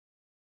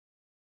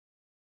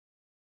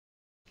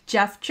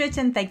Jeff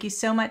Tritten, thank you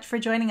so much for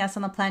joining us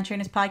on the Plant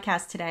Trainers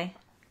podcast today.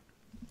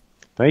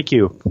 Thank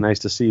you. Nice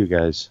to see you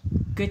guys.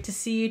 Good to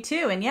see you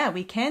too. And yeah,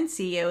 we can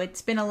see you.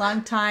 It's been a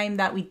long time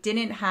that we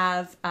didn't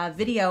have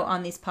video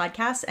on these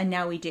podcasts, and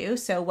now we do.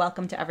 So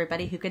welcome to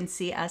everybody who can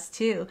see us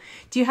too.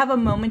 Do you have a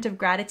moment of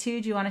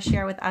gratitude you want to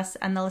share with us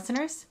and the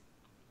listeners?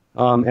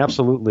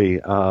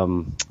 Absolutely.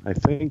 I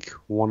think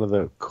one of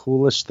the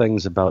coolest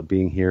things about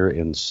being here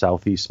in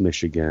Southeast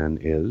Michigan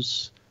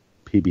is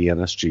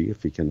PBNSG,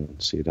 if you can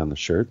see it on the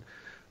shirt.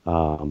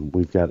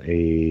 We've got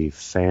a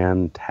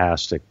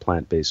fantastic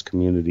plant-based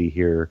community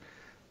here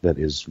that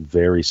is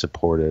very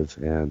supportive.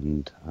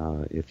 And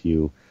if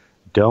you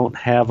don't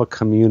have a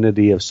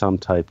community of some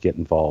type, get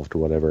involved,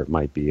 whatever it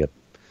might be.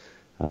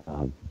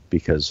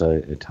 Because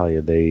I tell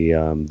you,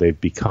 they've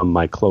become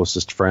my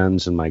closest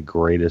friends and my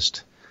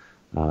greatest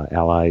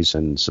allies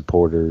and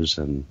supporters,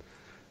 and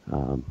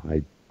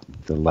the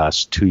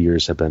last 2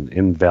 years have been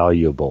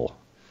invaluable,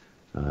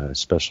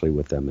 especially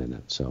with them in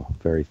it. So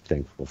very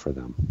thankful for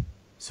them.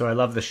 So I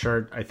love the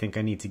shirt. I think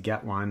I need to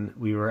get one.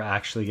 We were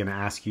actually going to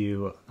ask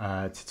you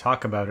to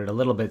talk about it a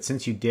little bit.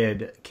 Since you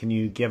did, can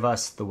you give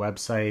us the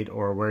website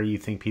or where you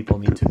think people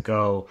need to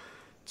go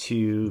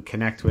to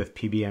connect with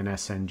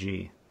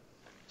PBNSNG?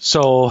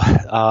 So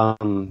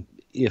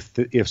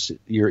if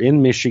you're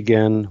in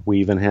Michigan,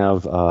 we even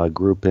have a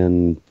group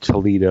in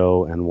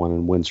Toledo and one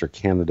in Windsor,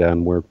 Canada,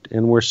 and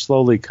we're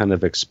slowly kind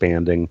of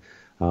expanding.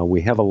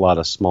 We have a lot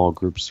of small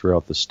groups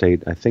throughout the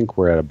state. I think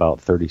we're at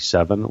about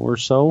 37 or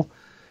so,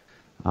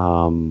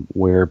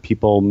 where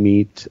people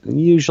meet,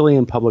 usually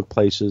in public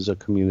places, a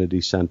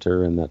community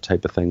center and that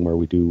type of thing, where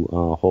we do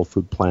whole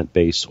food,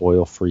 plant-based,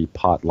 oil-free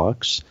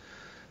potlucks.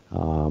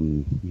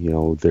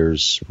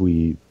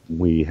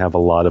 We have a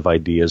lot of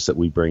ideas that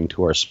we bring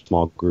to our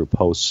small group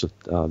hosts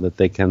that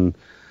they can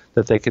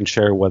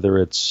share, whether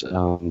it's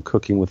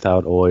cooking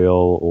without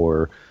oil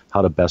or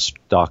how to best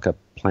stock a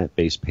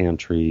plant-based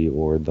pantry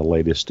or the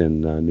latest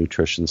in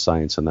nutrition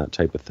science and that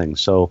type of thing.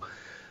 So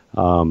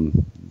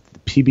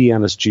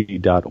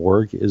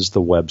pbnsg.org is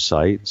the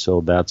website.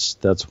 So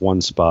that's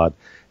one spot.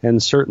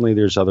 And certainly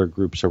there's other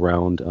groups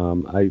around.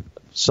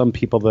 Some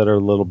people that are a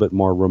little bit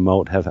more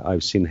remote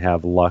I've seen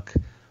have luck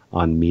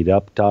on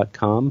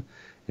meetup.com.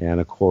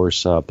 And, of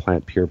course,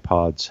 Plant Pure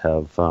Pods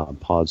have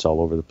pods all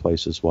over the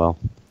place as well.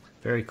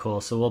 Very cool.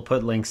 So we'll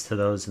put links to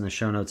those in the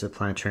show notes at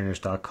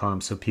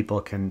planttrainers.com so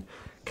people can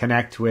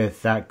connect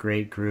with that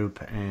great group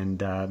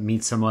and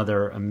meet some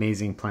other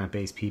amazing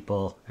plant-based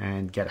people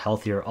and get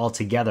healthier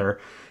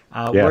altogether.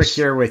 Yes. We're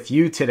here with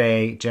you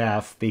today,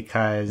 Jeff,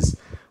 because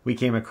we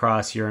came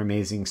across your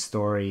amazing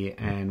story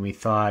and we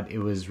thought it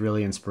was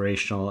really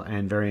inspirational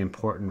and very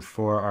important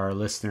for our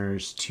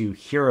listeners to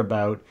hear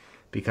about,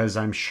 because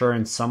I'm sure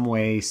in some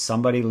way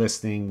somebody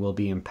listening will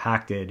be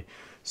impacted.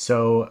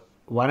 So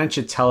why don't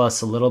you tell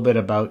us a little bit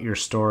about your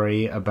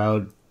story,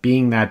 about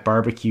being that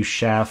barbecue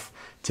chef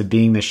to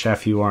being the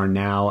chef you are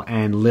now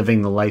and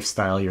living the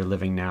lifestyle you're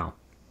living now?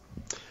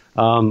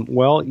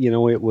 Well,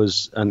 it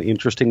was an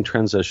interesting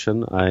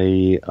transition.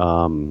 I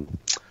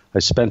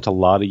spent a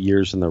lot of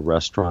years in the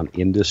restaurant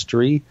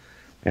industry,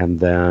 and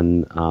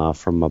then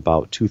from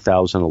about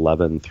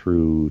 2011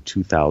 through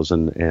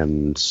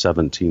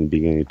 2017,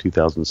 beginning of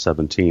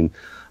 2017,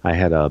 I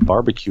had a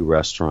barbecue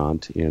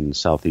restaurant in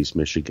Southeast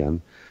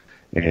Michigan.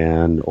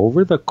 And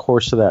over the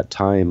course of that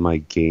time, I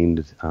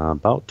gained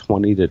about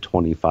 20 to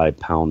 25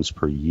 pounds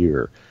per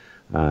year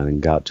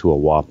and got to a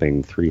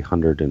whopping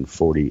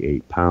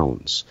 348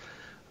 pounds.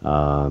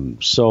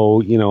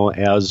 So,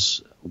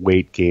 as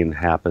weight gain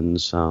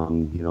happens,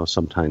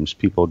 sometimes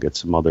people get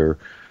some other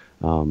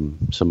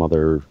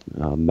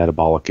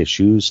metabolic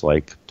issues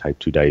like type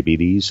 2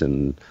 diabetes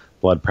and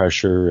blood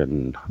pressure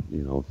and,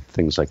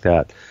 things like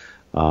that.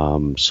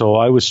 So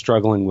I was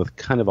struggling with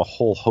kind of a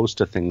whole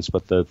host of things,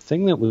 but the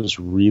thing that was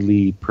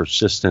really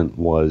persistent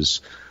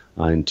was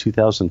in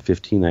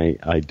 2015,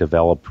 I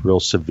developed real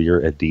severe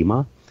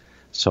edema.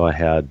 So I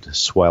had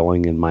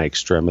swelling in my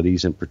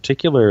extremities, and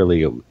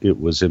particularly it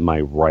was in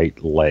my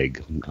right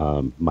leg.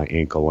 My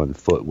ankle and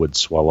foot would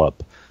swell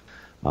up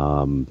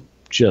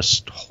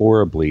just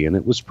horribly, and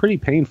it was pretty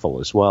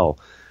painful as well.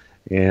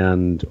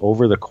 And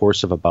over the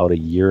course of about a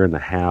year and a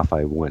half,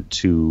 I went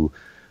to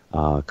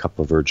a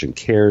couple of urgent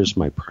cares,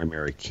 my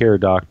primary care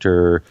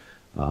doctor.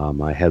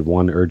 I had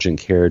one urgent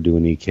care do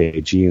an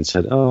EKG and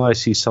said, "Oh, I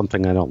see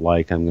something I don't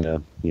like. I'm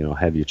going to,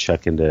 have you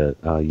check into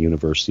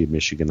University of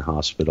Michigan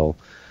Hospital."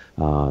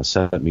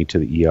 Sent me to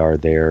the ER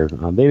there.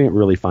 They didn't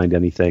really find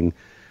anything.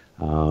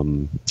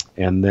 And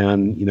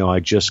then, I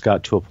just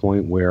got to a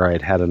point where I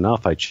had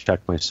enough. I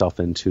checked myself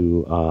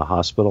into a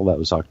hospital. That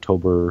was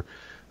October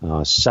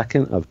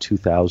 2nd of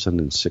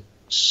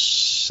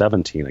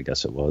 2017, I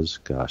guess it was.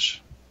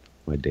 Gosh,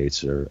 my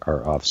dates are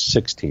off,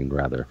 16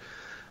 rather.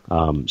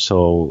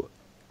 So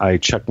I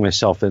checked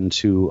myself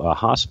into a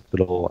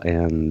hospital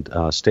and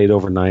stayed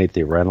overnight.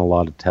 They ran a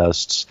lot of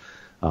tests.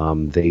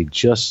 They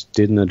just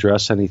didn't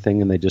address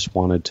anything, and they just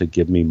wanted to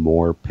give me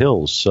more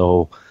pills.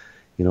 So,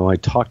 I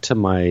talked to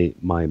my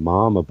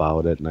mom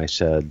about it, and I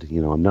said,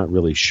 I'm not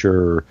really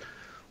sure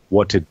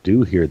what to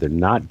do here. They're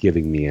not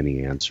giving me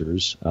any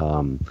answers.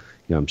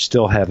 I'm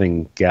still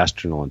having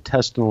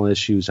gastrointestinal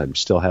issues. I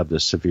still have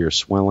this severe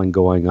swelling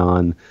going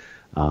on.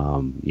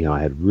 I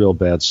had real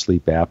bad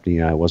sleep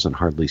apnea. I wasn't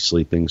hardly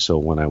sleeping. So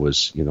when I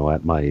was,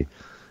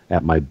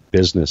 at my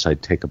business,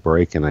 I'd take a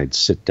break and I'd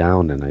sit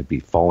down and I'd be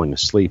falling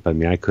asleep. I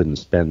mean, I couldn't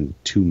spend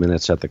 2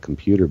 minutes at the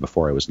computer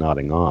before I was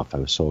nodding off. I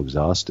was so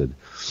exhausted.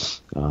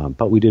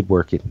 But we did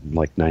work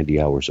like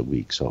 90 hours a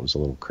week, so it was a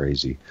little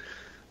crazy.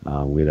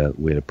 We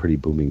had a pretty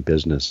booming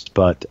business.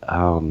 But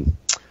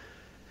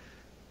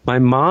my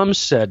mom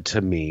said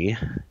to me,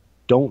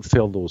 don't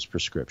fill those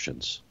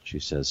prescriptions. She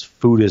says,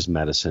 food is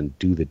medicine.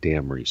 Do the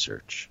damn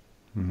research.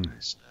 Mm-hmm. I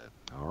said,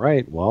 all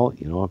right, well,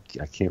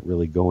 I can't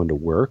really go into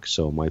work,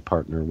 so my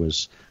partner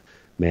was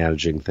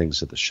managing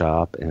things at the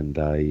shop, and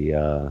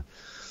I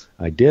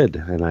did,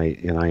 and I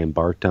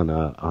embarked on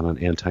an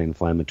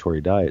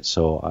anti-inflammatory diet.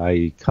 So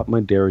I cut my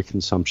dairy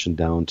consumption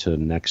down to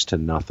next to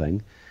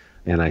nothing,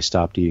 and I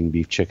stopped eating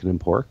beef, chicken, and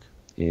pork.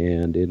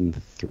 And in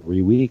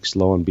 3 weeks,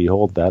 lo and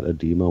behold, that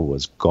edema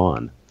was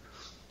gone.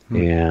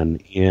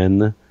 And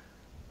in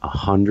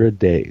 100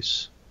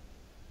 days,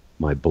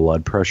 my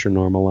blood pressure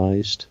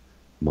normalized.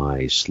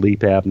 My sleep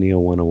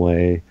apnea went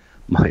away,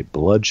 my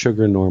blood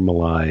sugar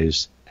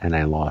normalized, and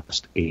I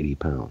lost 80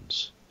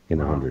 pounds in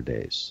 100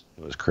 days.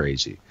 It was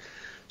crazy.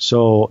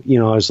 So, I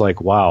was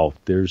like, wow,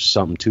 there's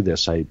something to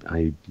this.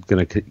 I'm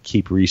going to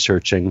keep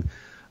researching.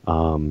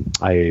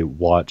 I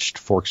watched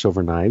Forks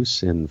Over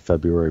Knives in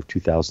February of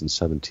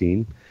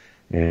 2017,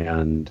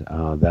 and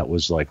that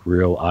was like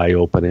real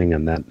eye-opening,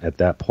 and at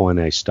that point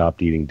I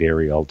stopped eating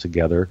dairy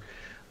altogether.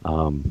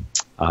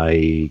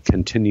 I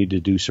continued to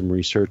do some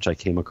research. I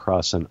came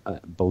across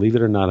believe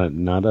it or not,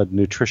 not a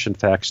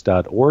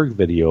nutritionfacts.org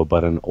video,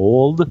 but an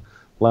old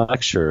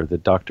lecture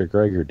that Dr.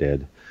 Greger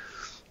did.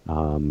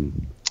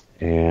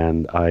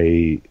 And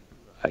I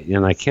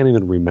can't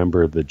even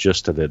remember the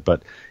gist of it,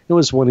 but it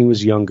was when he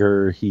was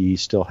younger. He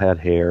still had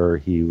hair.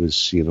 He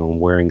was,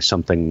 wearing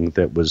something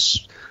that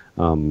was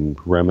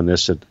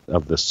reminiscent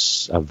of the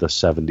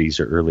 70s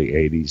or early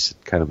 80s,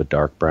 kind of a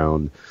dark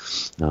brown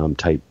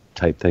type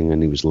thing,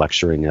 and he was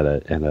lecturing at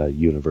a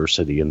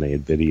university, and they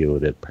had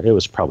videoed it. It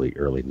was probably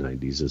early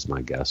 90s is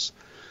my guess.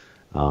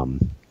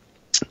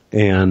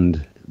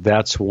 And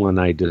that's when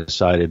I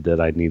decided that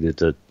I needed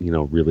to,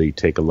 really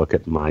take a look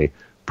at my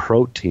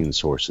protein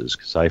sources,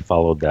 because I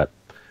followed that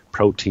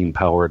protein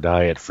power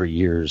diet for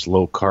years,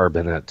 low carb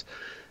in it.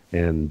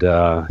 And,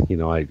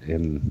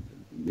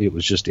 it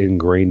was just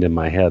ingrained in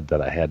my head that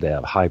I had to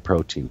have high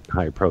protein.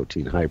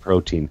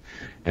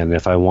 And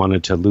if I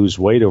wanted to lose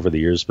weight over the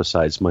years,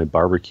 besides my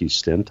barbecue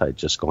stint, I'd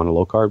just go on a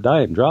low carb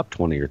diet and drop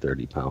 20 or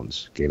 30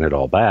 pounds, gain it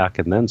all back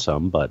and then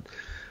some. But,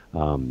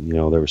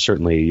 there was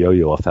certainly a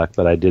yo-yo effect,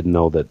 but I didn't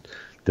know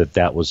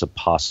that was a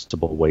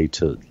possible way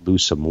to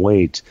lose some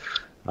weight,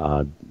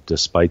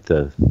 despite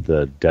the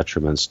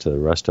detriments to the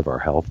rest of our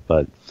health.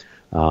 But,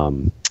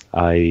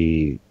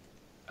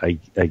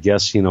 I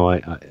guess,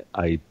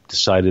 I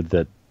decided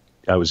that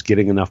I was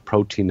getting enough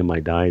protein in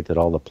my diet, that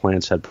all the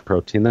plants had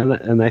protein.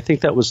 And I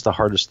think that was the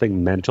hardest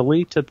thing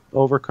mentally to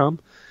overcome.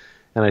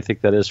 And I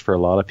think that is for a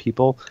lot of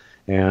people.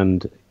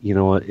 And,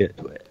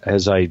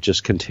 as I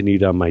just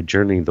continued on my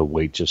journey, the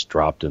weight just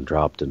dropped and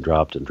dropped and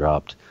dropped and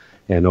dropped.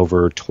 And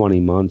over 20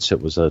 months, it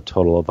was a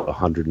total of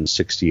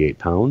 168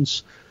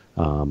 pounds.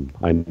 I'm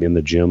in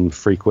the gym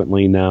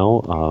frequently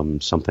now,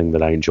 something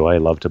that I enjoy. I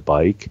love to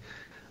bike.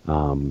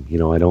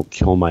 I don't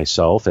kill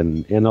myself,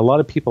 and a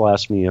lot of people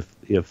ask me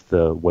if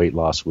the weight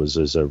loss was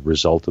as a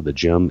result of the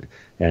gym,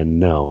 and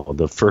no,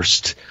 the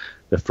first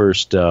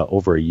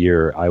over a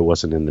year I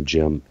wasn't in the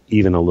gym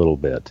even a little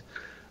bit.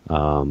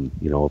 For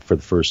the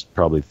first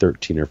probably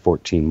 13 or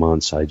 14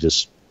 months,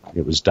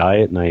 it was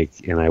diet,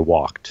 and I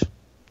walked,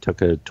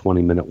 took a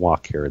 20-minute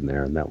walk here and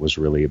there, and that was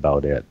really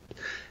about it.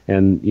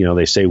 And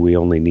they say we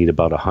only need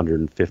about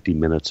 150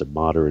 minutes of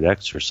moderate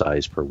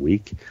exercise per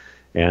week.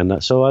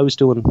 And so I was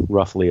doing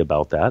roughly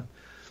about that.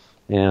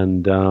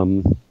 And,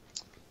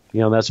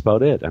 that's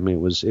about it. I mean,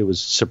 it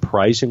was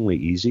surprisingly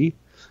easy.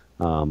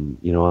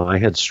 I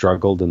had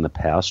struggled in the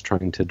past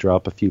trying to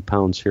drop a few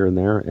pounds here and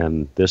there,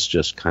 and this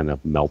just kind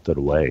of melted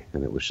away.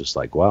 And it was just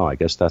like, wow, I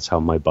guess that's how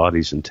my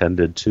body's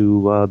intended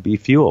to be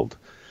fueled.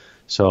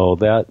 So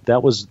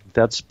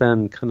that's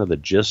been kind of the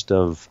gist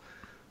of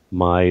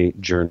my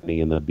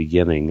journey in the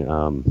beginning.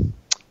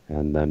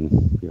 And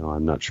then,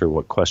 I'm not sure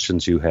what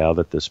questions you have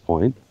at this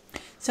point.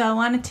 So I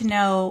wanted to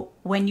know,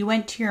 when you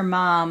went to your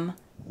mom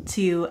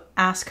to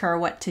ask her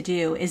what to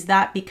do, is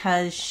that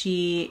because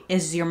she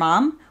is your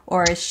mom,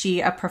 or is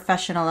she a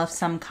professional of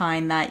some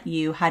kind that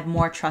you had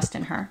more trust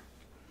in her?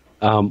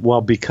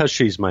 Well, because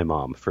she's my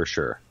mom, for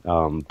sure.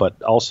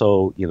 But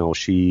also,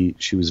 she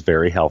was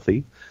very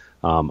healthy,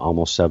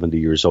 almost 70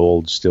 years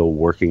old, still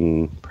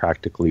working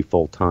practically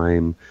full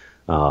time.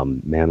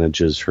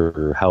 Manages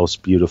her house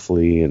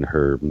beautifully and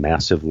her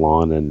massive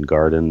lawn and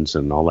gardens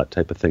and all that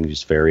type of thing.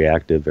 She's very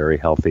active, very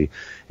healthy.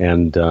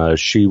 And I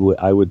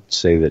would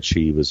say that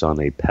she was on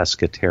a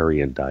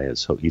pescatarian diet,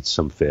 so eats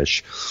some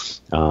fish.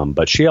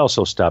 But she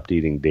also stopped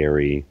eating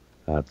dairy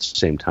at the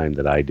same time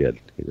that I did.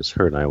 It was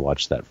her and I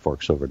watched that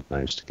Forks Over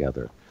Knives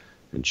together,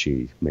 and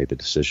she made the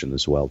decision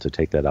as well to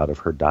take that out of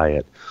her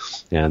diet,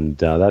 and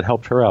that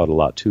helped her out a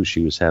lot too.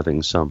 She was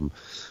having some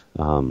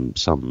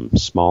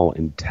small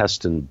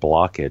intestine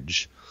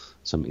blockage,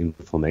 some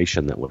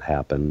inflammation that would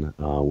happen,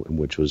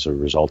 which was a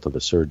result of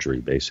a surgery,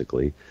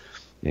 basically.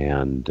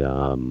 And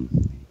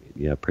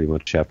pretty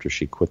much after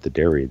she quit the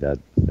dairy, that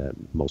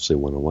mostly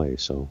went away.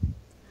 So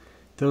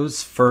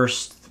those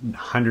first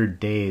 100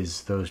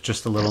 days, those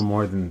just a little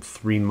more than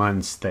 3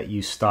 months that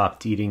you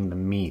stopped eating the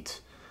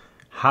meat,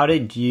 how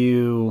did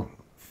you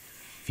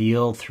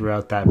feel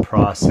throughout that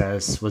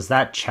process? Was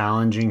that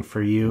challenging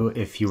for you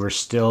if you were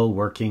still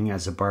working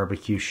as a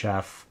barbecue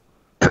chef?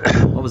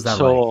 What was that like?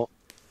 So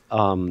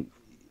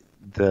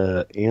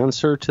the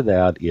answer to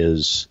that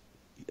is,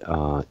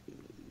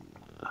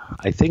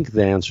 I think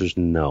the answer is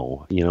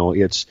no.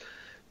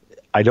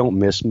 I don't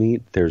miss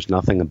meat. There's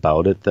nothing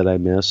about it that I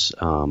miss.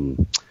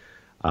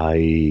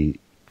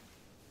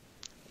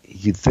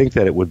 You'd think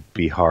that it would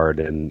be hard,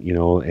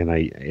 and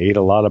I ate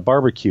a lot of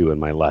barbecue in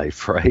my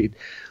life, right?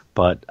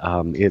 But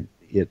I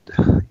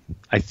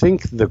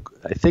think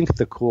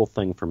the cool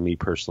thing for me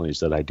personally is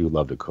that I do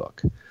love to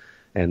cook,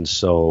 and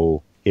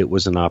so it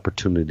was an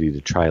opportunity to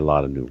try a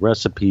lot of new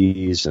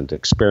recipes and to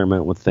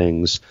experiment with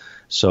things.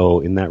 So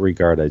in that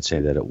regard, I'd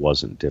say that it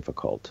wasn't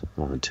difficult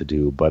to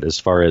do. But as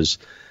far as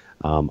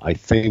I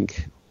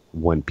think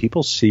when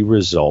people see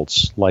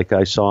results like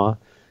I saw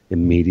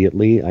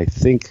immediately, I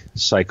think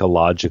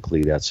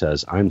psychologically that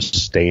says I'm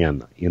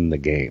staying in the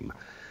game.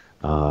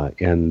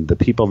 And the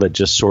people that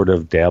just sort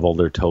of dabble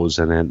their toes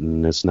in it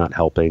and it's not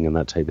helping and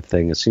that type of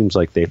thing, it seems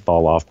like they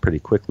fall off pretty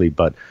quickly.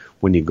 But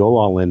when you go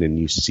all in and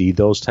you see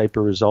those type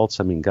of results,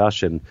 I mean,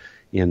 gosh, in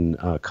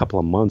a couple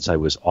of months, I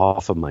was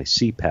off of my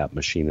CPAP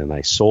machine and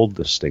I sold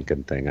the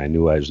stinking thing. I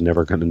knew I was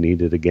never going to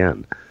need it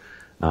again.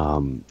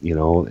 And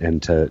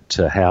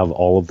to have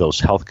all of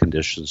those health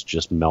conditions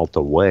just melt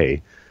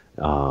away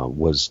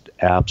was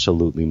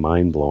absolutely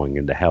mind-blowing.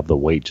 And to have the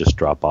weight just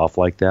drop off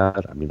like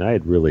that, I mean, I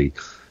had really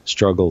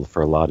struggled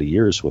for a lot of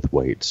years with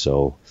weight.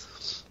 So,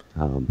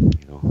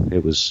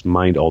 it was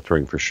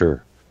mind-altering for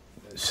sure.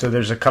 So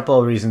there's a couple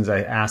of reasons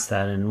I asked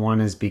that, and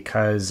one is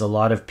because a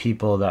lot of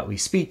people that we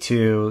speak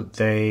to,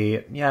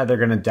 they're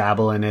going to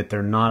dabble in it.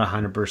 They're not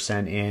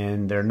 100%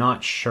 in. They're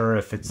not sure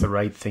if it's the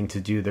right thing to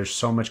do. There's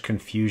so much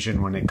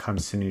confusion when it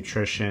comes to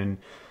nutrition.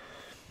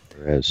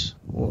 There is.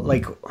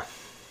 Like,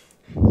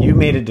 you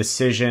made a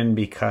decision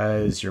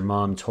because your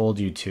mom told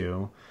you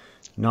to.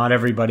 Not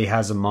everybody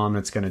has a mom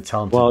that's going to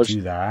tell them to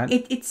do that.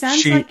 It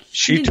sounds like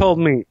she told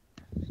me.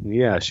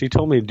 Yeah, she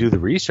told me to do the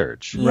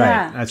research.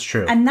 Yeah. Right, that's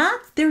true. And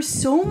there's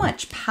so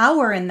much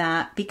power in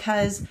that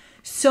because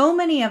so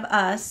many of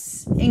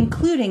us,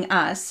 including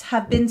us,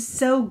 have been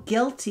so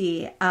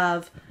guilty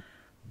of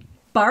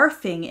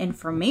barfing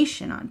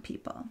information on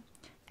people.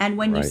 And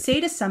when you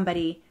say to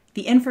somebody,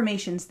 the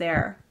information's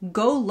there,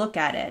 go look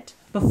at it.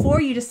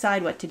 Before you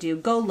decide what to do,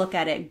 go look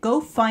at it.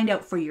 Go find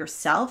out for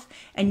yourself.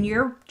 And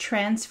you're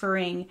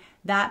transferring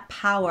that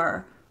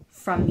power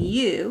from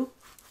you.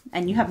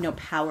 And you have no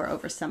power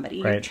over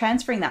somebody. Right. You're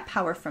transferring that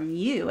power from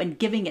you and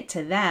giving it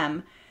to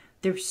them.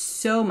 There's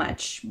so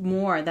much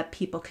more that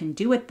people can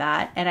do with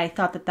that. And I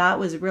thought that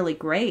was really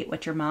great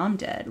what your mom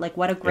did. Like,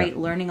 what a great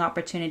learning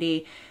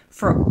opportunity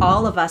for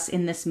all of us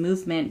in this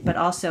movement, but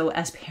also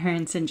as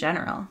parents in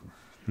general.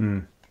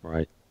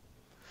 Right.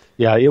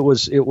 Yeah, it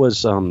was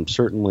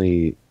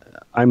certainly,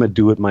 I'm a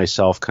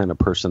do-it-myself kind of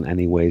person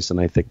anyways, and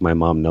I think my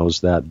mom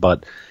knows that.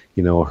 But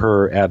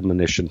her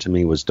admonition to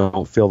me was,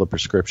 don't fill the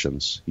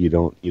prescriptions. You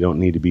don't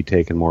need to be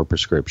taking more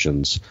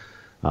prescriptions.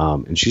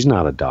 And she's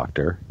not a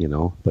doctor,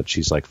 but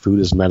she's like, food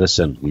is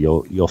medicine.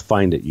 You'll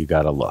find it. You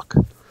got to look.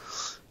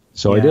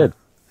 So I did.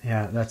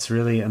 Yeah, that's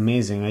really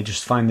amazing. I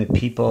just find that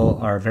people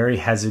are very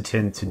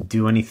hesitant to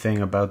do anything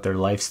about their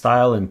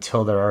lifestyle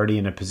until they're already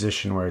in a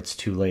position where it's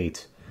too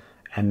late.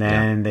 And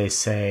then they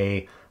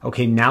say,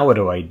 okay, now what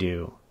do I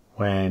do?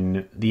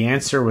 When the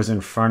answer was in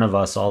front of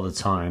us all the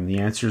time, the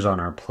answer's on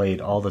our plate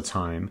all the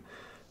time.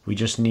 We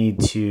just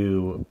need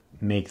to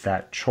make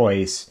that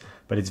choice,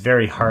 but it's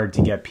very hard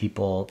to get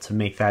people to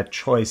make that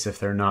choice if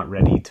they're not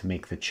ready to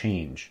make the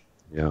change.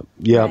 Yeah,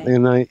 right.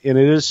 And it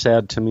is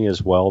sad to me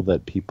as well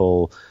that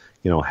people,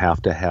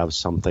 have to have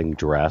something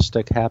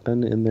drastic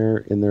happen in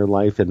their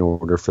life in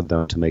order for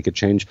them to make a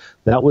change.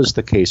 That was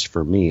the case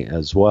for me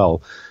as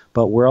well.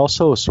 But we're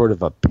also sort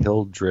of a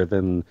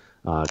pill-driven,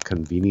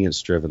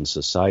 convenience-driven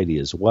society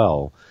as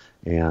well.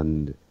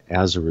 And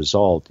as a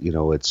result,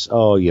 it's,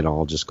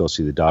 I'll just go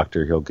see the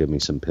doctor. He'll give me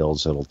some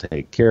pills that'll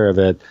take care of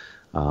it.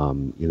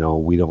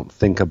 We don't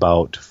think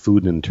about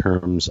food in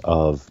terms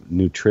of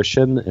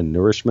nutrition and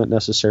nourishment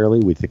necessarily.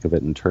 We think of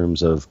it in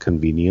terms of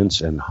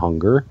convenience and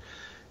hunger.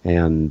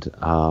 And,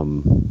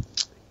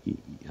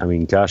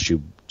 gosh,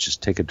 you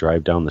just take a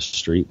drive down the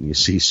street and you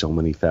see so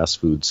many fast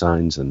food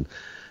signs and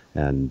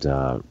and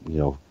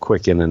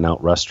quick in and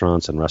out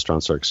restaurants, and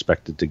restaurants are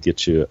expected to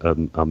get you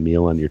a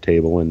meal on your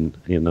table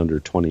in under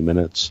 20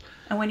 minutes.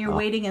 And when you're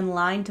waiting in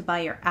line to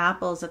buy your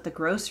apples at the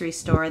grocery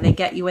store, they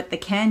get you with the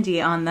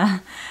candy on the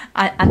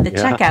at the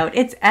checkout.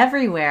 It's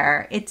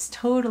everywhere. It's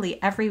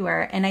totally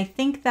everywhere. And I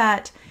think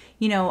that,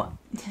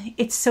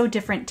 it's so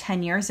different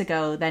 10 years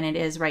ago than it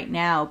is right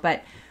now.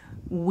 But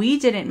we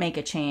didn't make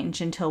a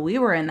change until we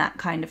were in that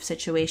kind of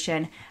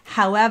situation.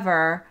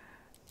 However,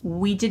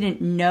 we didn't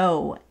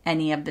know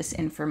any of this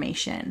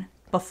information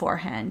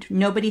beforehand.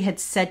 Nobody had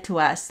said to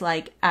us,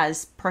 like,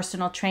 as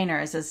personal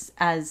trainers,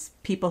 as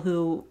people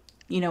who,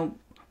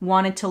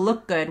 wanted to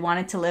look good,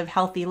 wanted to live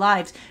healthy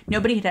lives.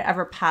 Nobody had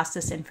ever passed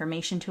this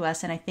information to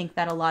us. And I think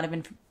that a lot of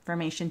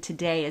information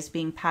today is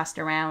being passed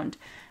around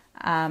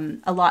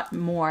a lot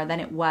more than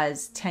it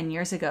was 10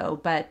 years ago.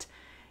 But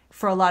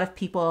for a lot of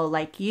people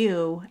like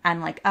you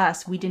and like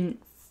us, we didn't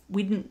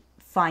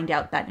find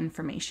out that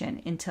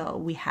information until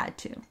we had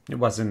to. It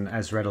wasn't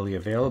as readily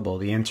available.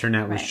 The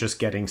internet was just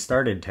getting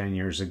started 10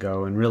 years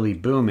ago and really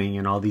booming,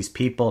 and all these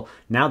people,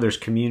 now there's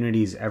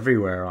communities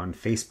everywhere on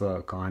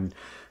Facebook, on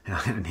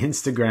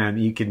Instagram.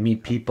 You could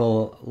meet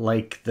people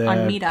like the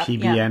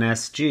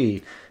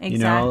PBNSG.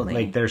 Exactly.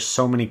 Like there's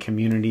so many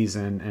communities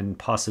and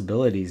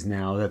possibilities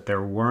now that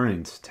there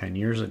weren't 10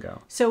 years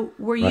ago. So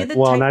were you the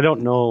and I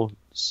don't know.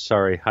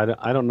 Sorry,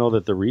 I don't know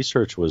that the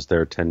research was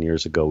there 10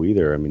 years ago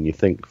either. I mean, you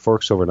think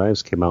Forks Over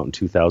Knives came out in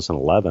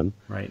 2011.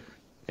 Right.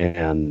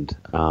 And,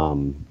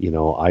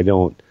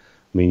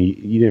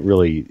 you didn't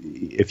really,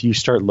 if you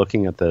start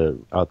looking at the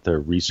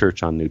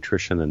research on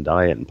nutrition and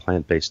diet and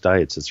plant-based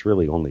diets, it's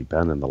really only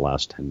been in the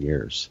last 10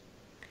 years.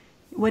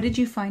 What did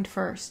you find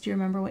first? Do you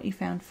remember what you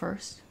found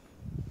first?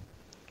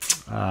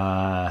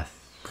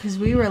 Because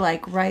we were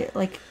like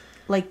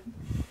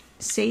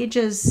Sage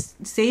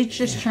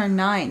just turned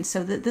 9,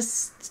 so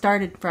this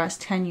started for us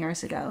 10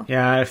 years ago.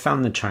 Yeah, I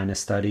found the China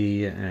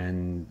study,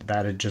 and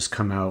that had just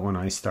come out when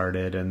I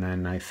started, and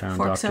then I found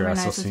Dr.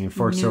 Esselstyn.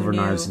 Forks Over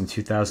Knives in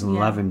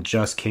 2011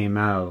 just came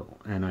out,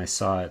 and I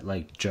saw it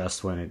like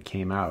just when it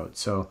came out.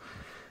 So,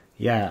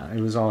 yeah,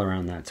 it was all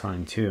around that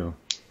time too.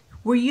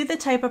 Were you the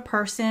type of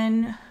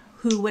person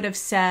who would have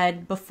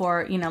said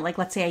before, like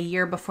let's say a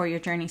year before your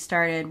journey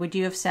started, would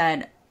you have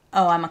said,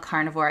 oh, I'm a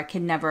carnivore, I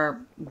can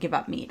never give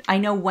up meat? I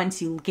know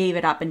once you gave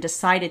it up and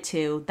decided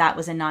to, that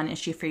was a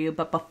non-issue for you,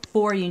 but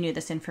before you knew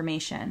this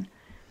information.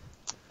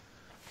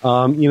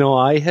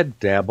 I had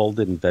dabbled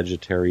in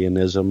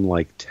vegetarianism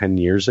like 10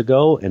 years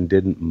ago and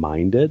didn't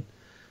mind it.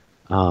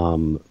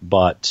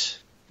 But,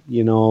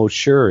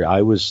 sure,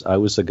 I was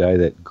the guy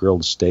that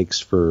grilled steaks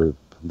for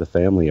the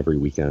family every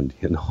weekend,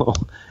 and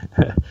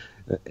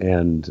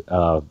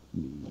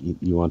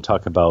you want to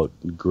talk about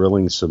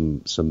grilling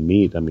some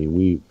meat. I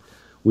mean,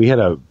 we had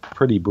a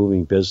pretty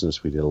booming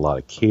business. We did a lot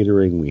of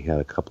catering. We had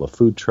a couple of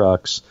food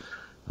trucks.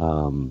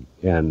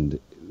 And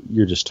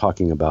you're just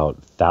talking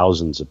about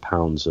thousands of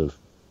pounds of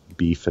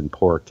beef and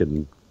pork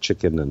and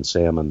chicken and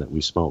salmon that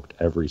we smoked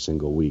every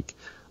single week.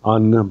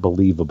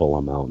 Unbelievable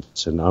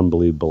amounts, and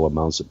unbelievable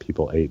amounts that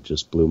people ate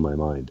just blew my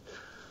mind.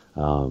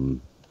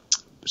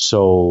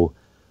 So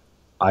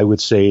I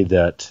would say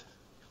that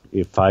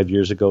if 5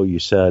 years ago you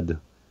said,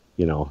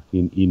 you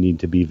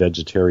need to be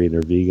vegetarian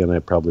or vegan, I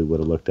probably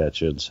would have looked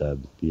at you and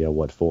said, yeah,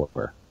 what for?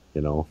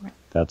 Right.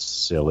 That's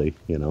silly,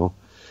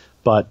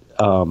 But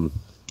I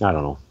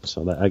don't know.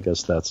 So I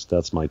guess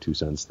that's my 2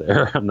 cents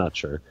there. I'm not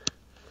sure.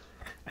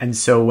 And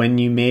so when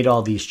you made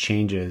all these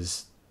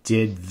changes,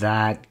 did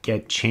that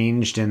get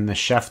changed in the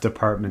chef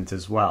department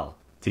as well?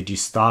 Did you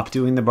stop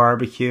doing the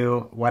barbecue?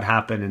 What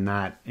happened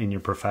in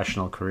your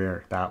professional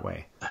career that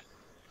way?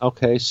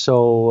 Okay,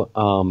 so,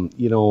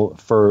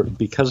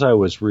 because I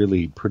was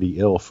really pretty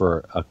ill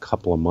for a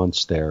couple of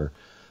months there,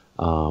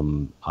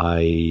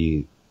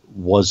 I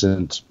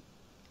wasn't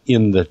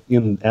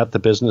at the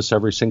business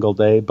every single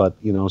day, but,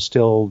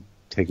 still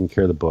taking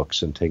care of the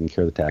books and taking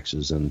care of the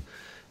taxes and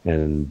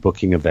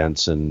booking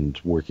events and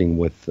working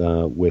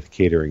with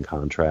catering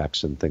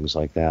contracts and things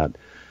like that.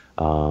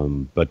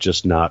 But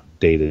just not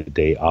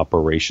day-to-day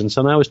operations.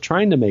 And I was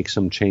trying to make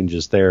some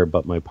changes there,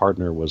 but my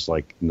partner was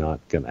like not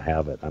going to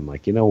have it. I'm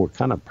like, we're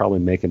kind of probably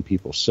making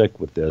people sick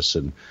with this.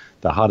 And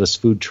the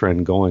hottest food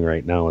trend going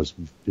right now is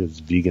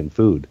vegan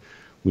food.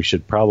 We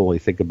should probably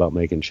think about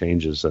making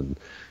changes. And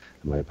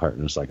my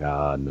partner's like,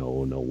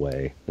 no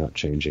way, not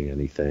changing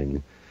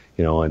anything.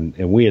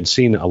 And we had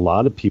seen a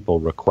lot of people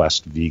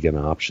request vegan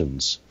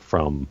options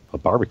from a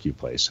barbecue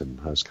place. And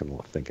I was kind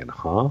of thinking,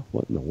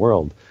 what in the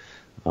world?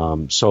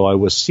 So I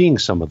was seeing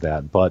some of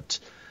that, but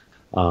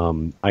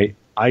I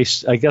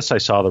guess I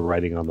saw the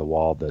writing on the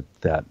wall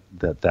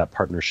that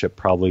partnership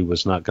probably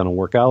was not going to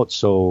work out.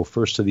 So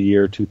first of the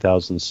year,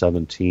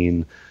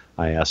 2017,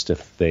 I asked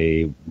if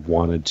they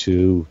wanted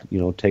to,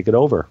 take it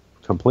over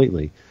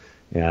completely,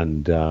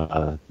 and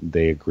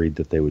they agreed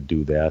that they would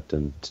do that,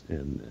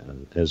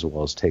 and as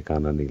well as take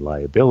on any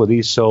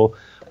liability. So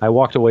I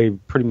walked away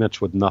pretty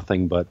much with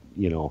nothing, but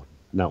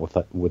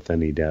not with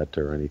any debt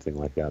or anything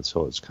like that.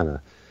 So it's kind of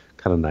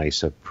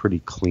nice, a pretty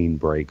clean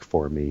break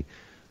for me.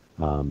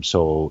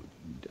 So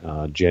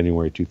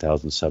January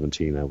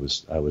 2017, I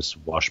was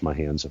washed my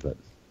hands of it.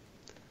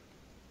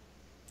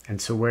 And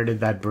so where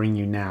did that bring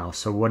you now?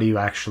 So what are you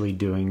actually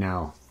doing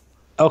now?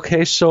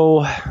 Okay,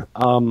 so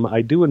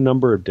I do a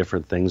number of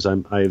different things. I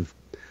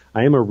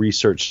am a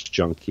research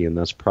junkie, and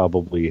that's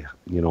probably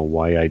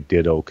why I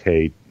did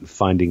okay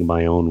finding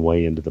my own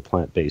way into the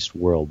plant-based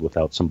world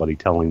without somebody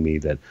telling me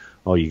that,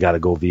 oh, you got to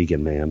go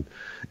vegan, man.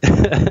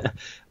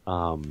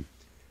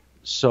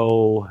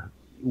 So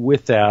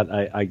with that,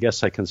 I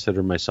guess I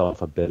consider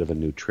myself a bit of a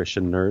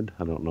nutrition nerd.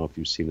 I don't know if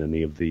you've seen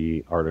any of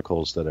the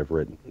articles that I've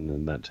written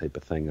and that type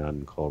of thing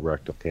on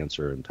colorectal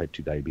cancer and type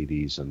 2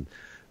 diabetes and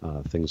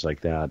things like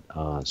that.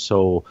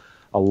 So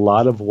a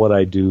lot of what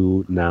I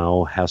do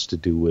now has to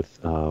do with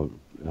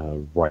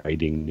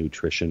writing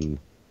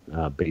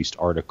nutrition-based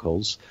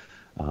articles.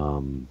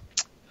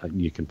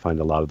 You can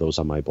find a lot of those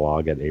on my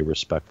blog at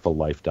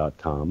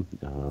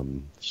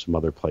arespectfullife.com. Some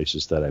other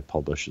places that I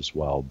publish as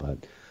well, but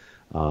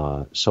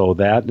so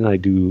that, and I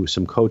do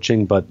some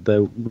coaching. But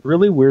the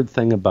really weird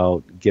thing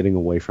about getting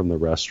away from the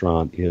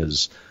restaurant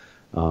is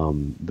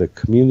the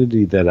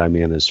community that I'm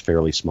in is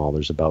fairly small.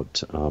 There's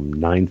about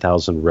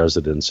 9,000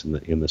 residents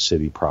in the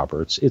city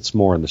proper. It's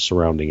more in the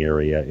surrounding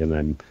area, and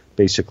I'm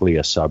basically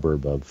a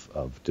suburb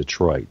of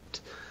Detroit.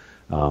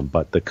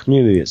 But the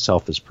community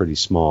itself is pretty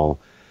small,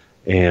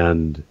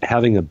 and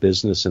having a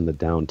business in the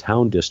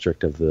downtown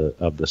district of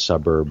the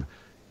suburb,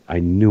 I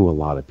knew a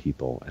lot of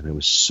people, and I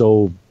was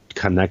so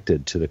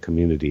connected to the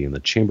community. And the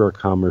Chamber of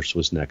Commerce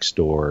was next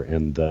door,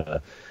 and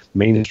the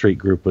Main Street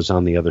group was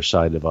on the other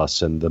side of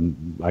us,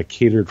 and I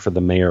catered for the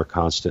mayor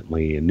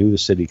constantly and knew the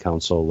city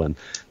council and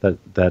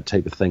that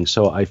type of thing.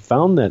 So I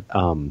found that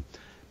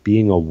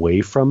being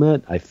away from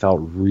it, I felt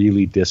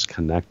really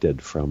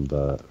disconnected from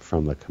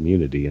the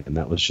community, and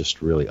that was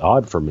just really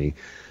odd for me.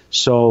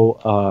 So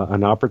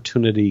an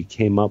opportunity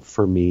came up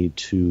for me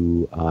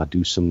to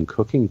do some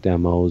cooking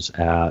demos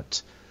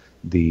at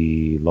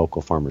the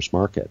local farmers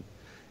market.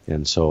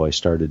 And so I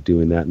started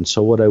doing that. And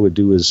so what I would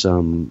do is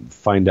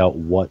find out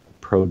what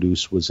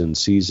produce was in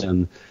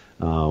season,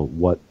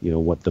 what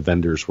the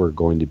vendors were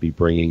going to be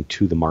bringing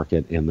to the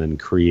market, and then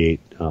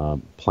create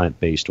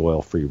plant-based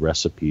oil-free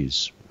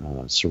recipes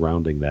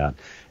surrounding that.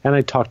 And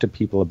I talked to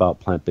people about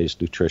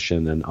plant-based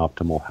nutrition and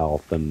optimal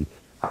health and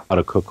how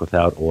to cook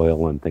without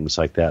oil and things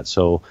like that.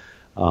 So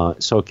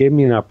it gave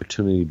me an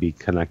opportunity to be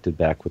connected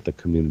back with the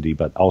community,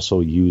 but also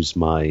use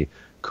my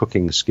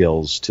cooking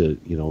skills to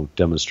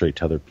demonstrate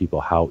to other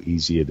people how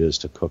easy it is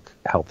to cook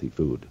healthy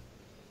food.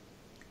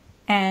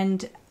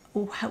 And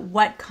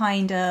what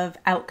kind of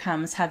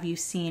outcomes have you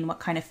seen?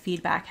 What kind of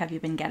feedback have you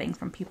been getting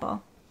from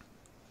people?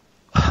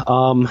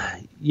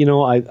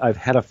 I've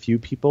had a few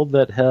people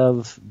that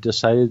have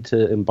decided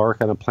to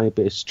embark on a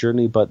plant-based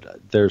journey,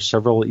 but there's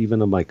several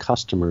even of my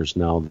customers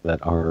now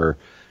that are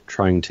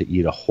trying to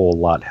eat a whole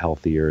lot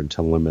healthier and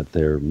to limit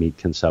their meat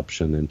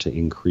consumption and to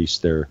increase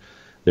their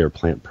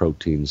plant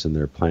proteins and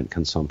their plant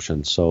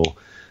consumption. So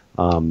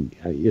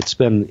it's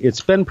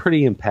been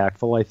pretty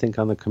impactful, I think,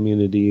 on the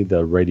community.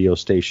 The radio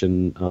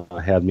station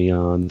had me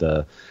on.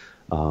 The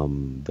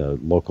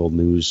local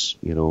news,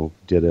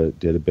 did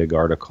a big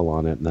article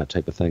on it and that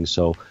type of thing.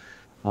 So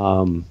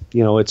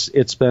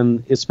it's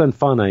been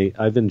fun.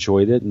 I've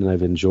enjoyed it, and I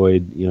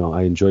enjoyed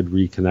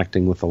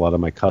reconnecting with a lot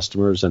of my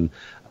customers. And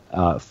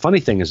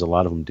funny thing is, a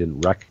lot of them didn't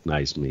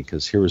recognize me,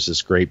 because here was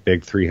this great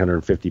big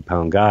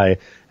 350-pound guy,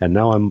 and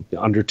now I'm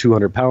under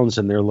 200 pounds,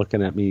 and they're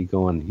looking at me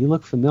going, "You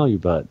look familiar,"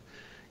 but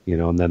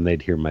and then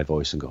they'd hear my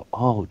voice and go,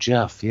 "Oh,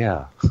 Jeff,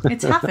 yeah."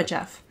 It's half a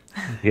Jeff.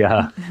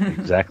 Yeah,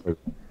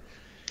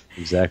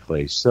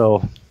 exactly.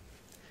 So,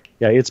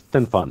 yeah, it's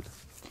been fun.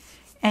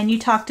 And you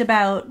talked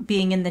about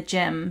being in the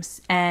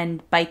gyms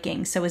and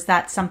biking. So is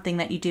that something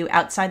that you do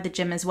outside the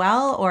gym as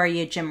well, or are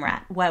you a gym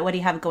rat? What do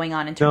you have going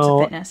on in terms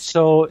of fitness?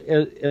 So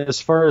as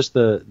far as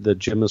the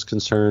gym is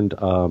concerned,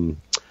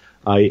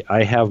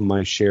 I have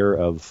my share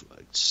of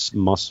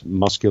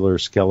muscular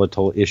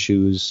skeletal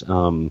issues.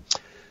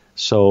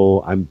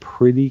 So I'm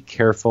pretty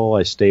careful.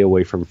 I stay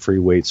away from free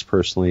weights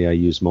personally. I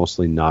use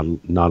mostly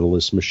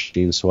Nautilus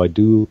machines. So I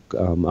do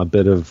a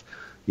bit of,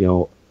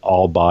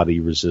 all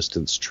body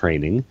resistance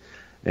training.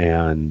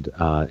 And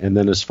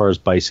then as far as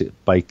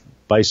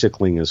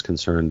bicycling is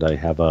concerned, I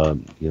have a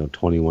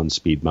 21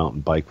 speed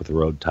mountain bike with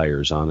road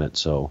tires on it.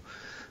 So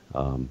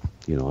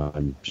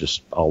I'm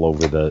just all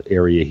over the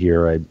area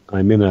here.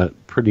 I'm in a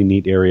pretty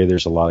neat area.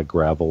 There's a lot of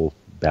gravel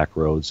back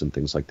roads and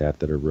things like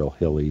that are real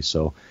hilly.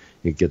 So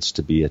it gets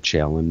to be a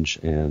challenge.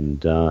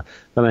 And then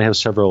I have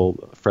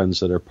several friends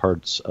that are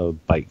parts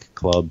of bike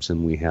clubs,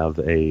 and we have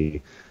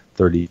a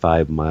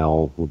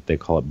 35-mile, what they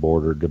call it,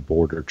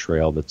 border-to-border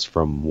trail that's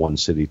from one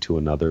city to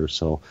another.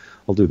 So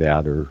I'll do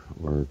that, or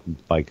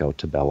bike out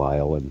to Belle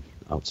Isle and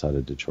outside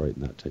of Detroit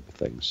and that type of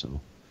thing.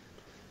 So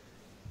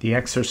the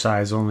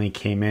exercise only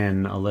came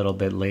in a little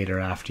bit later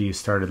after you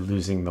started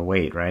losing the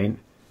weight, right?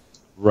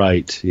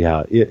 Right.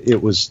 Yeah.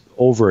 It was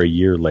over a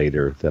year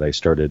later that I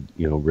started,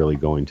 really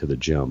going to the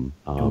gym.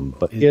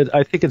 But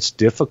I think it's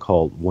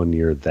difficult when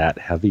you're that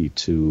heavy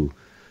to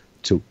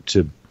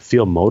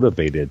feel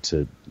motivated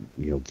to,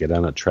 get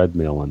on a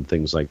treadmill and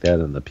things like that.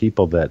 And the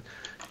people that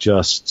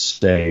just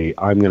say,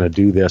 I'm going to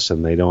do this,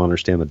 and they don't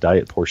understand the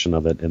diet portion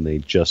of it, and they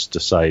just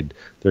decide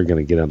they're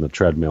going to get on the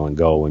treadmill and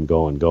go and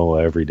go and go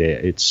every day.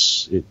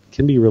 It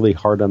can be really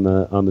hard on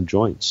the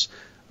joints,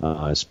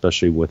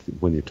 especially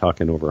when you're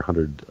talking over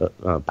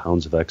 100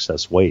 pounds of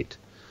excess weight.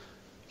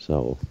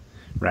 So.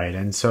 Right,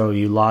 and so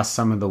you lost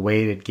some of the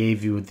weight. It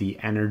gave you the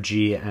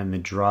energy and the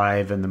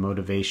drive and the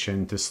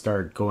motivation to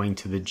start going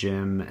to the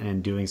gym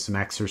and doing some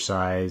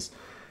exercise.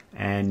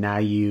 And now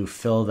you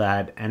fill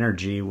that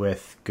energy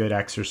with good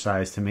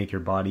exercise to make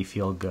your body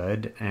feel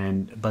good.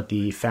 But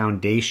the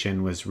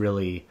foundation was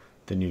really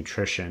the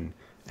nutrition.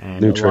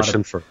 And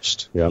nutrition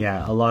first. Yep.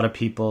 Yeah, a lot of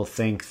people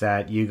think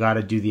that you got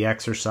to do the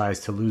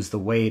exercise to lose the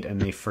weight,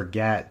 and they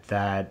forget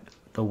that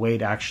the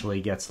weight actually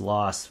gets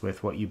lost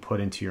with what you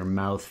put into your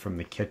mouth from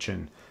the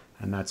kitchen.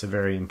 And that's a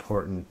very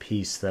important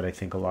piece that I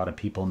think a lot of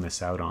people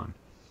miss out on.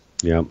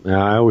 Yeah, and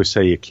I always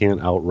say you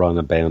can't outrun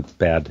a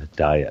bad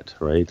diet,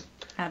 right?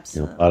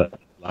 Absolutely.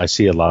 I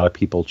see a lot of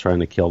people trying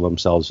to kill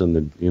themselves in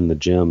the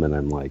gym, and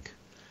I'm like,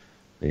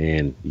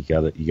 man, you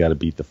gotta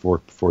beat the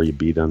fork before you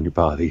beat on your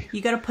body.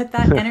 You got to put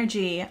that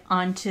energy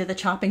onto the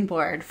chopping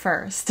board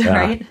first,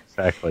 right?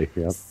 Exactly.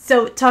 Yeah.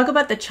 So talk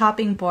about the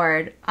chopping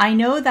board. I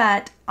know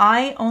that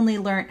I only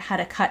learned how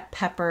to cut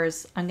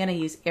peppers, I'm going to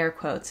use air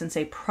quotes and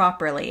say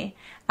properly,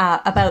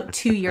 about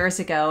 2 years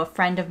ago. A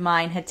friend of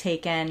mine had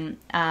taken,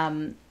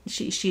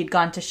 she had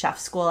gone to chef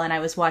school, and I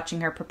was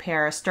watching her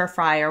prepare a stir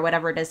fry or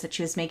whatever it is that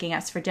she was making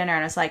us for dinner.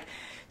 And I was like,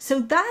 so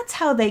that's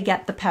how they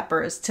get the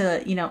peppers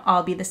to,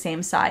 all be the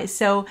same size.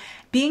 So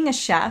being a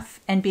chef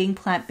and being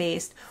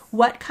plant-based,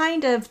 what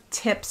kind of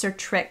tips or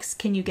tricks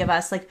can you give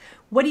us? Like,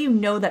 what do you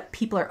know that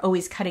people are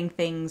always cutting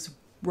things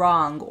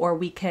wrong, or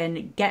we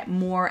can get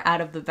more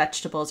out of the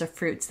vegetables or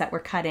fruits that we're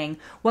cutting?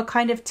 What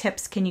kind of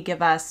tips can you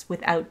give us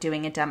without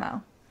doing a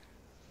demo?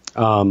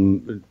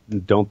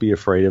 Don't be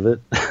afraid of it.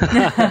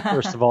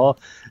 First of all,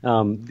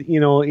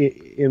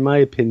 in my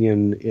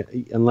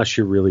opinion, unless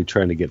you're really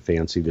trying to get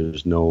fancy,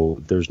 there's no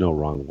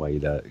wrong way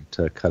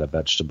to cut a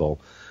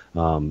vegetable.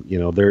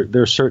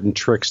 There are certain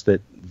tricks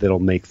that'll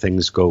make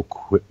things go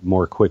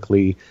more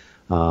quickly.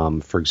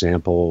 For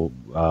example,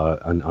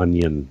 an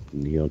onion,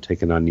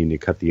 take an onion, you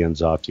cut the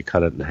ends off, you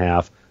cut it in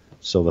half,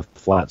 so the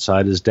flat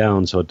side is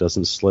down so it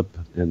doesn't slip,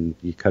 and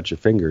you cut your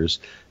fingers,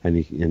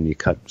 and you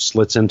cut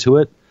slits into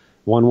it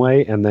one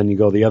way, and then you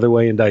go the other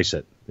way and dice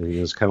it.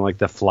 It's kind of like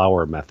the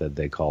flour method,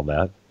 they call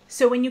that.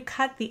 So when you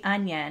cut the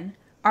onion,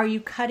 are you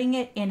cutting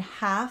it in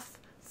half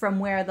from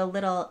where the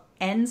little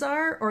ends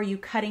are, or are you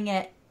cutting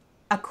it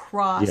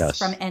across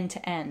from end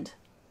to end?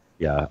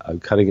 Yeah, I'm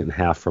cutting it in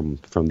half from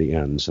the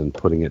ends and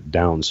putting it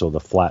down so the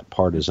flat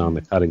part is on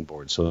the cutting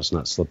board, so it's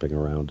not slipping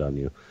around on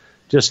you.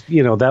 Just,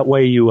 that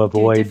way you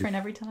avoid different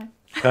every time.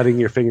 Cutting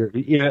your finger.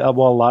 A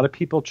lot of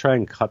people try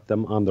and cut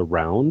them on the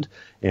round,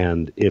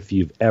 and if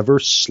you've ever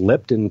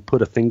slipped and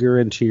put a finger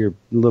into your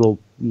little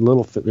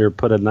or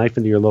put a knife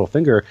into your little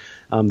finger,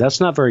 that's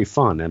not very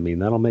fun. I mean,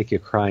 that'll make you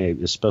cry,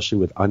 especially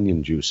with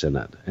onion juice in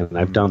it, and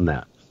I've done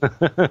that.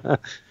 Yeah.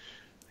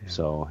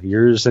 So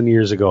years and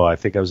years ago, I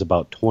think I was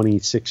about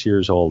 26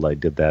 years old, I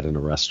did that in a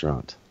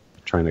restaurant,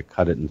 trying to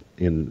cut it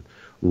in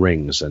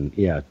rings, and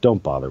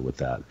don't bother with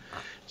that.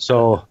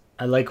 So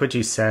I like what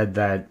you said,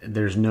 that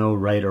there's no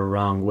right or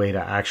wrong way to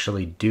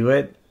actually do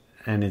it,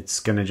 and it's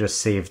going to just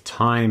save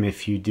time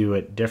if you do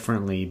it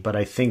differently. But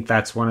I think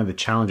that's one of the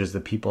challenges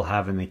that people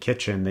have in the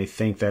kitchen. They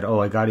think that,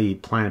 I got to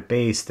eat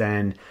plant-based,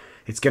 and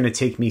it's going to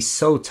take me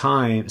so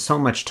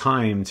much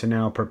time to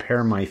now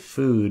prepare my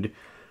food.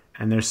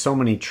 And there's so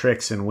many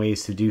tricks and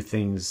ways to do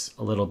things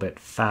a little bit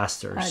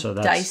faster. So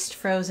that's diced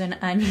frozen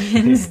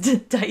onions,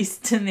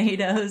 diced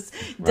tomatoes,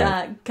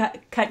 right.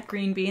 cut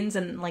green beans,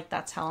 and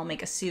that's how I'll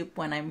make a soup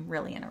when I'm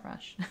really in a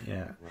rush.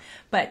 Yeah,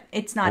 but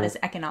it's not as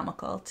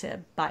economical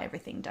to buy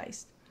everything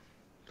diced.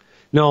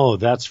 No,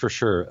 that's for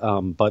sure.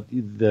 But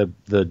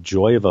the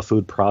joy of a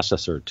food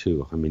processor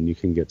too. I mean, you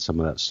can get some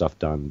of that stuff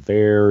done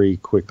very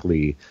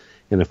quickly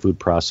in a food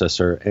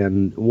processor.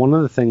 And one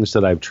of the things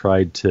that I've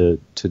tried to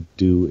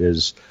do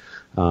is,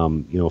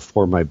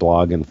 for my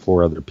blog and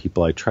for other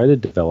people, I try to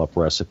develop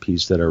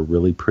recipes that are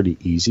really pretty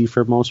easy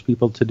for most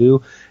people to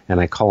do. And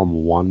I call them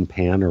one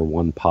pan or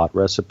one pot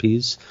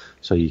recipes.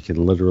 So you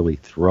can literally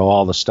throw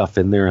all the stuff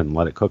in there and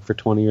let it cook for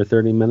 20 or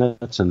 30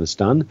 minutes and it's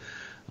done.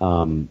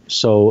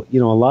 So, a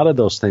lot of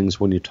those things,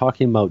 when you're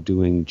talking about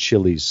doing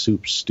chilies,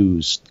 soups,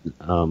 stews,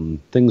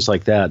 things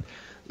like that,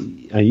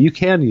 you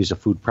can use a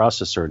food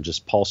processor and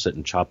just pulse it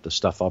and chop the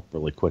stuff up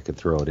really quick and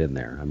throw it in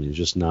there. I mean, it's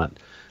just not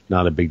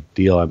a big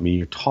deal. I mean,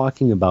 you're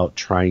talking about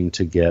trying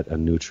to get a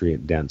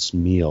nutrient-dense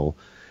meal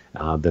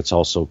that's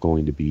also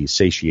going to be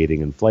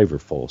satiating and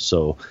flavorful.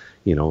 So,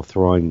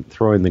 throwing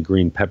the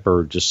green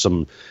pepper, just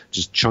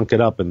chunk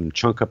it up and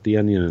chunk up the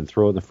onion and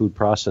throw it in the food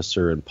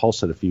processor and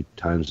pulse it a few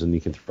times, and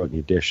you can throw it in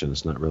your dish, and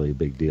it's not really a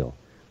big deal.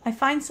 I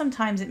find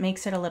sometimes it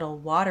makes it a little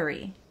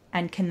watery,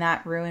 and can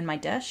that ruin my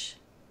dish?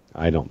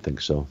 I don't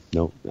think so.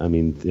 No. I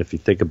mean, if you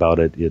think about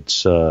it,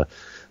 it's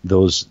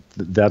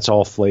that's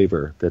all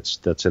flavor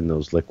that's in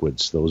those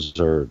liquids. Those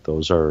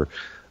are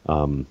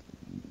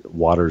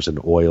waters and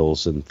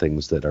oils and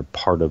things that are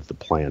part of the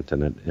plant,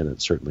 and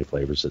it certainly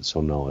flavors it.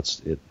 So no,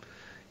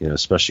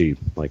 especially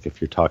like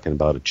if you're talking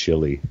about a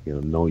chili,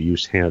 no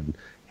use hand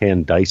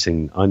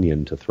dicing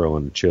onion to throw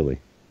in a chili.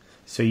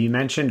 So you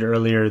mentioned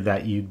earlier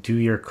that you do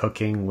your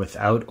cooking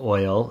without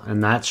oil,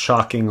 and that's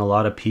shocking a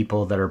lot of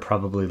people that are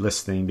probably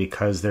listening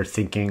because they're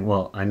thinking,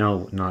 well, I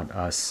know not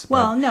us.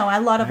 Well, no,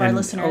 a lot of our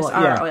listeners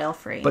are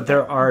oil-free. But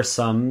there are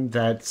some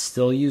that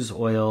still use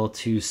oil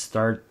to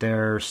start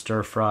their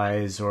stir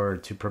fries or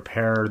to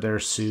prepare their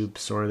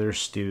soups or their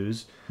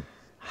stews.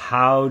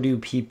 How do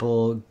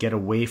people get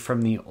away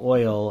from the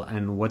oil,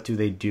 and what do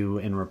they do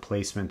in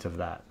replacement of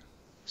that?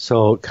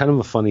 So kind of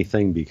a funny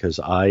thing, because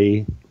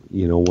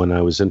when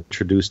I was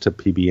introduced to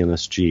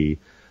PBNSG,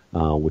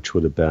 which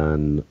would have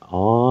been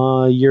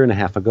a year and a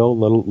half ago, a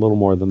little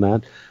more than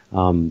that,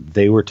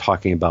 they were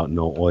talking about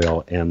no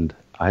oil, and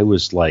I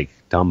was like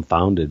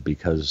dumbfounded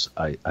because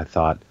I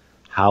thought,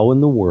 how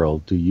in the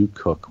world do you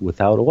cook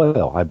without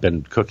oil? I've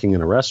been cooking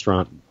in a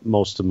restaurant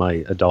most of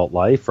my adult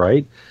life,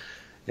 right?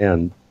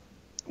 And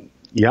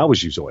you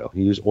always use oil.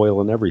 You use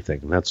oil in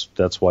everything, and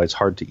that's why it's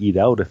hard to eat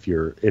out if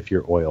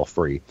you're oil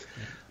free.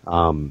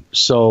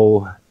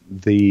 So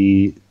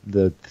the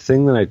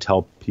thing that I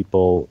tell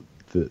people,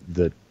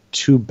 the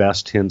two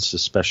best hints,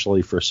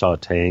 especially for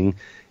sautéing,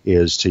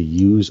 is to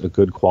use a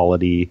good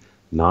quality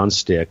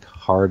non-stick,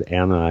 hard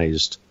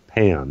anodized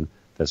pan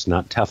that's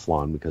not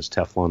Teflon, because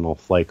Teflon will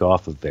flake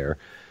off of there.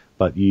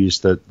 But use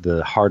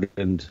the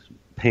hardened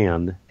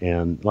pan,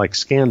 and like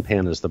Scan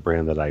Pan is the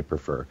brand that I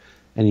prefer.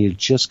 And you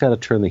just got to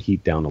turn the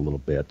heat down a little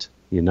bit.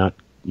 You're not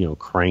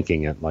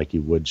cranking it like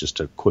you would just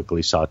to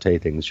quickly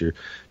sauté things. You're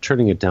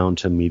turning it down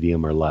to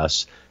medium or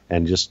less,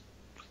 and just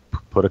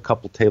put a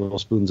couple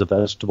tablespoons of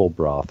vegetable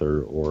broth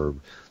or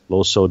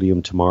low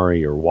sodium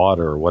tamari or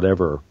water or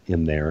whatever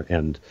in there,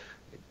 and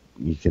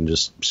you can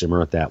just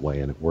simmer it that way,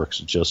 and it works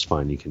just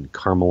fine. You can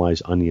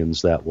caramelize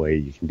onions that way.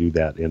 You can do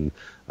that in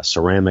a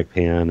ceramic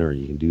pan, or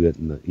you can do it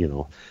in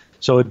the,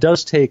 So it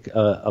does take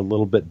a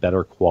little bit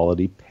better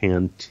quality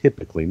pan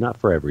typically, not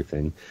for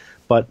everything.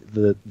 But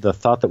the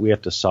thought that we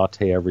have to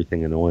saute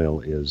everything in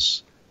oil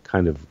is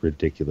kind of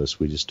ridiculous.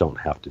 We just don't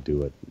have to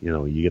do it.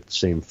 You get the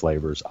same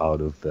flavors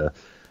out of the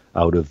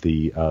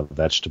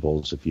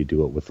vegetables if you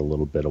do it with a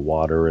little bit of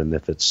water, and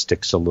if it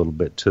sticks a little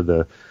bit to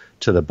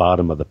the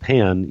bottom of the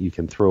pan, you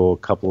can throw a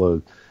couple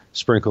of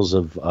sprinkles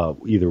of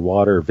either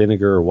water,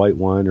 vinegar, or white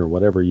wine, or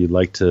whatever you'd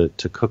like to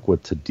cook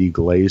with to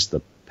deglaze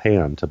the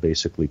pan, to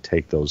basically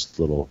take those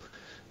little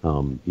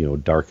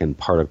darkened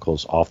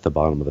particles off the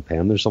bottom of the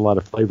pan. There's a lot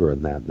of flavor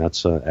in that, and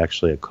that's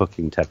actually a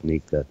cooking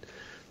technique that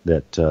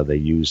they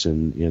use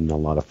in a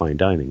lot of fine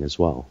dining as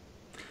well.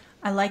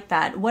 I like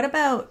that. What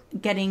about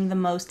getting the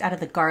most out of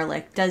the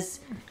garlic? Does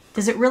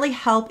it really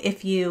help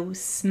if you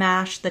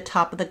smash the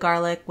top of the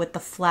garlic with the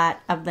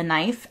flat of the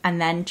knife and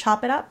then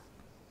chop it up?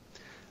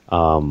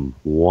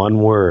 One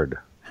word,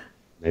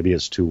 maybe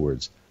it's two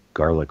words: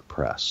 garlic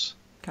press.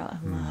 I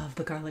love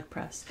the garlic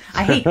press.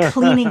 I hate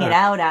cleaning it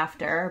out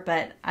after,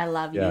 but I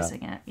love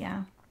using it.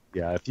 Yeah.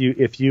 Yeah.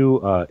 If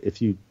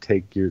you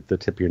take the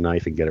tip of your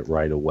knife and get it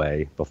right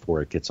away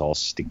before it gets all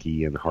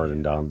sticky and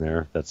hardened on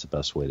there, that's the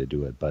best way to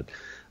do it. But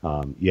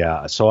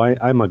so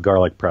I'm a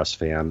garlic press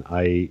fan.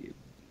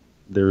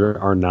 There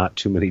are not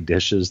too many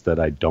dishes that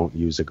I don't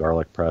use a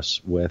garlic press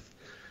with.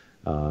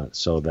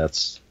 So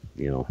that's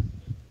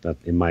that,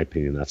 in my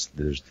opinion, that's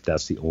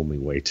the only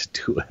way to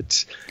do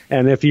it.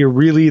 And if you're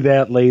really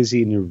that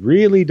lazy and you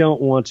really don't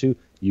want to,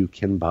 you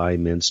can buy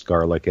minced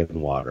garlic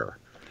and water.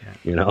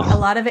 Yeah. A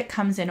lot of it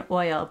comes in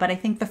oil, but I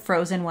think the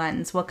frozen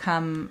ones will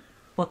come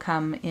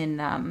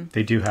in.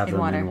 They do have them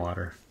water. in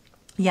water.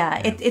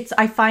 Yeah, it's.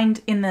 I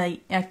find in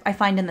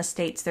the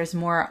States there's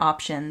more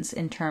options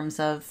in terms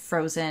of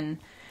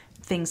frozen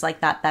things like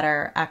that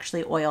are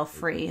actually oil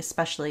free,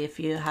 especially if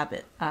you have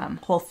it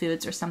Whole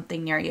Foods or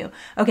something near you.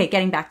 Okay,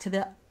 getting back to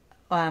the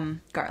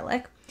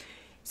garlic.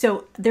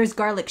 So there's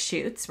garlic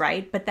shoots,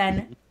 right? But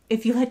then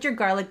if you let your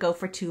garlic go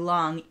for too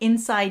long,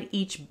 inside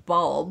each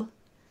bulb,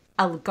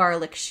 a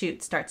garlic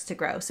shoot starts to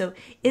grow. So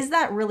is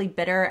that really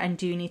bitter, and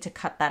do you need to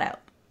cut that out?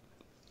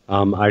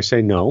 I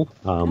say no.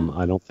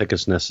 I don't think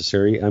it's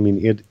necessary. I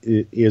mean,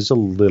 it is a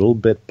little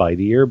bit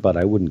bitier, but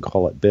I wouldn't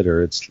call it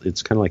bitter. It's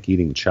kind of like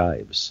eating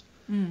chives.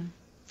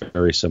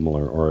 Very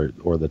similar,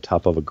 or the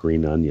top of a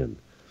green onion.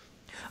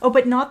 Oh,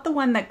 but not the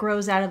one that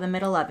grows out of the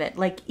middle of it.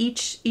 Like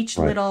each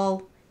right.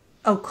 Little,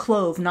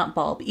 clove, not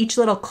bulb. Each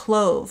little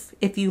clove,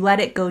 if you let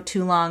it go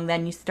too long,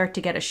 then you start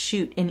to get a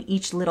shoot in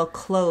each little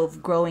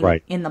clove growing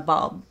right. in the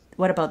bulb.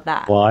 What about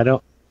that? Well, I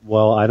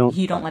don't.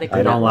 You don't let it go.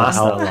 I don't last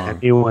that long.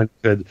 Anyone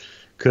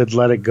could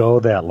let it go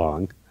that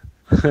long.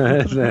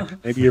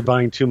 Maybe you're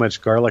buying too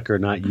much garlic or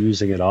not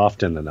using it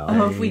often enough.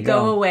 Oh, if we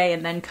go away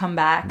and then come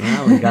back.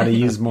 Yeah, we got to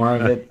use more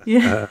of it.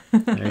 Yeah.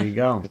 There you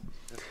go.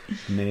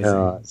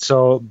 Amazing.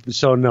 So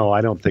no,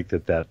 I don't think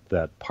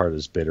that part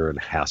is bitter and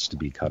has to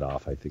be cut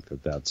off. I think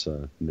that's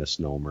a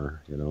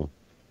misnomer,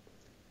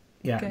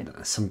 Yeah,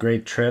 Good. some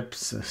great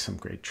tricks and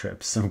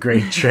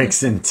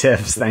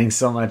tips. Thanks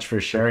so much for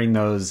sharing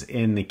those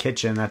in the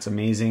kitchen. That's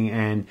amazing.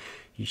 And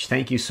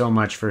thank you so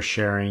much for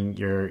sharing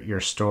your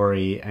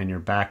story and your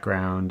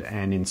background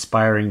and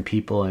inspiring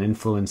people and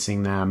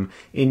influencing them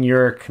in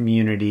your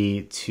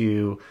community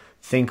to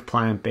think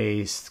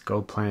plant-based,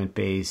 go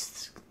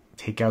plant-based,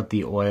 take out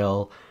the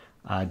oil,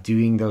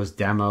 doing those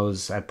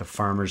demos at the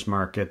farmers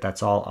market.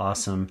 That's all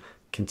awesome.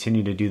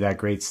 Continue to do that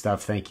great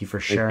stuff. Thank you for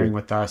sharing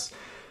with us.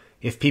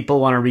 If people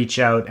want to reach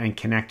out and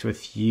connect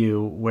with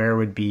you, where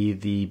would be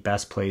the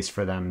best place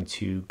for them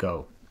to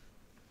go?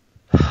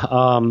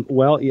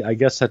 Well, I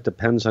guess that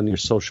depends on your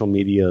social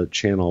media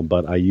channel,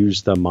 but I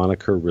use the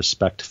moniker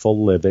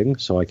Respectful Living,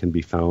 so I can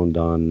be found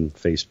on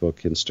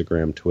Facebook,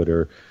 Instagram,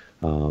 Twitter,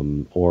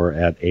 or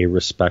at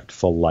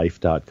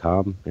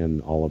arespectfullife.com,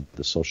 and all of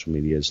the social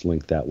media is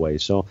linked that way.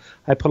 So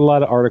I put a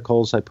lot of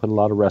articles, I put a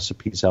lot of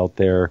recipes out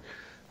there,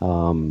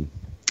 some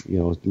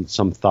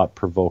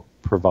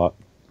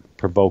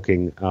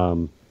thought-provoking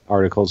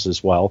articles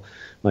as well,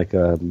 like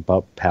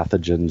about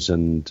pathogens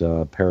and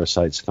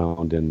parasites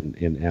found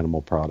in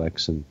animal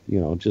products, and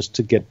just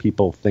to get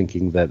people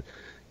thinking that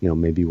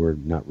maybe we're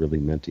not really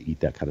meant to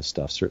eat that kind of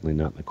stuff, certainly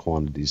not in the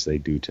quantities they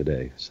do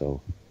today.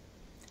 So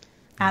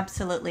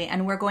absolutely.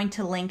 And we're going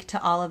to link to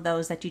all of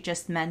those that you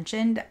just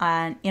mentioned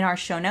in our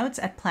show notes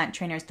at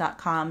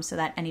planttrainers.com so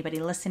that anybody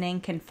listening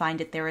can find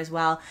it there as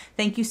well.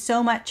 Thank you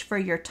so much for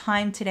your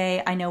time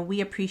today. I know we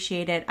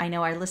appreciate it. I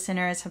know our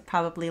listeners have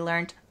probably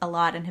learned a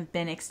lot and have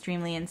been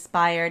extremely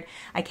inspired.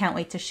 I can't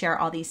wait to share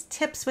all these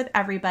tips with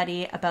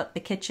everybody about the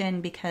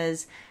kitchen,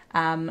 because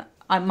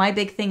my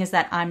big thing is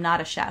that I'm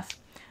not a chef.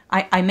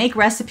 I make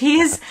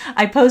recipes,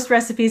 I post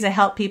recipes, I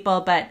help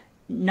people, but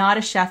not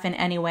a chef in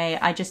any way.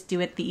 I just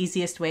do it the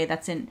easiest way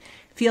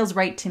feels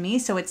right to me.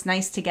 So it's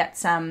nice to get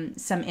some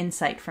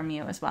insight from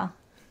you as well.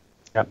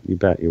 Yep, you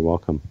bet. You're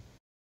welcome.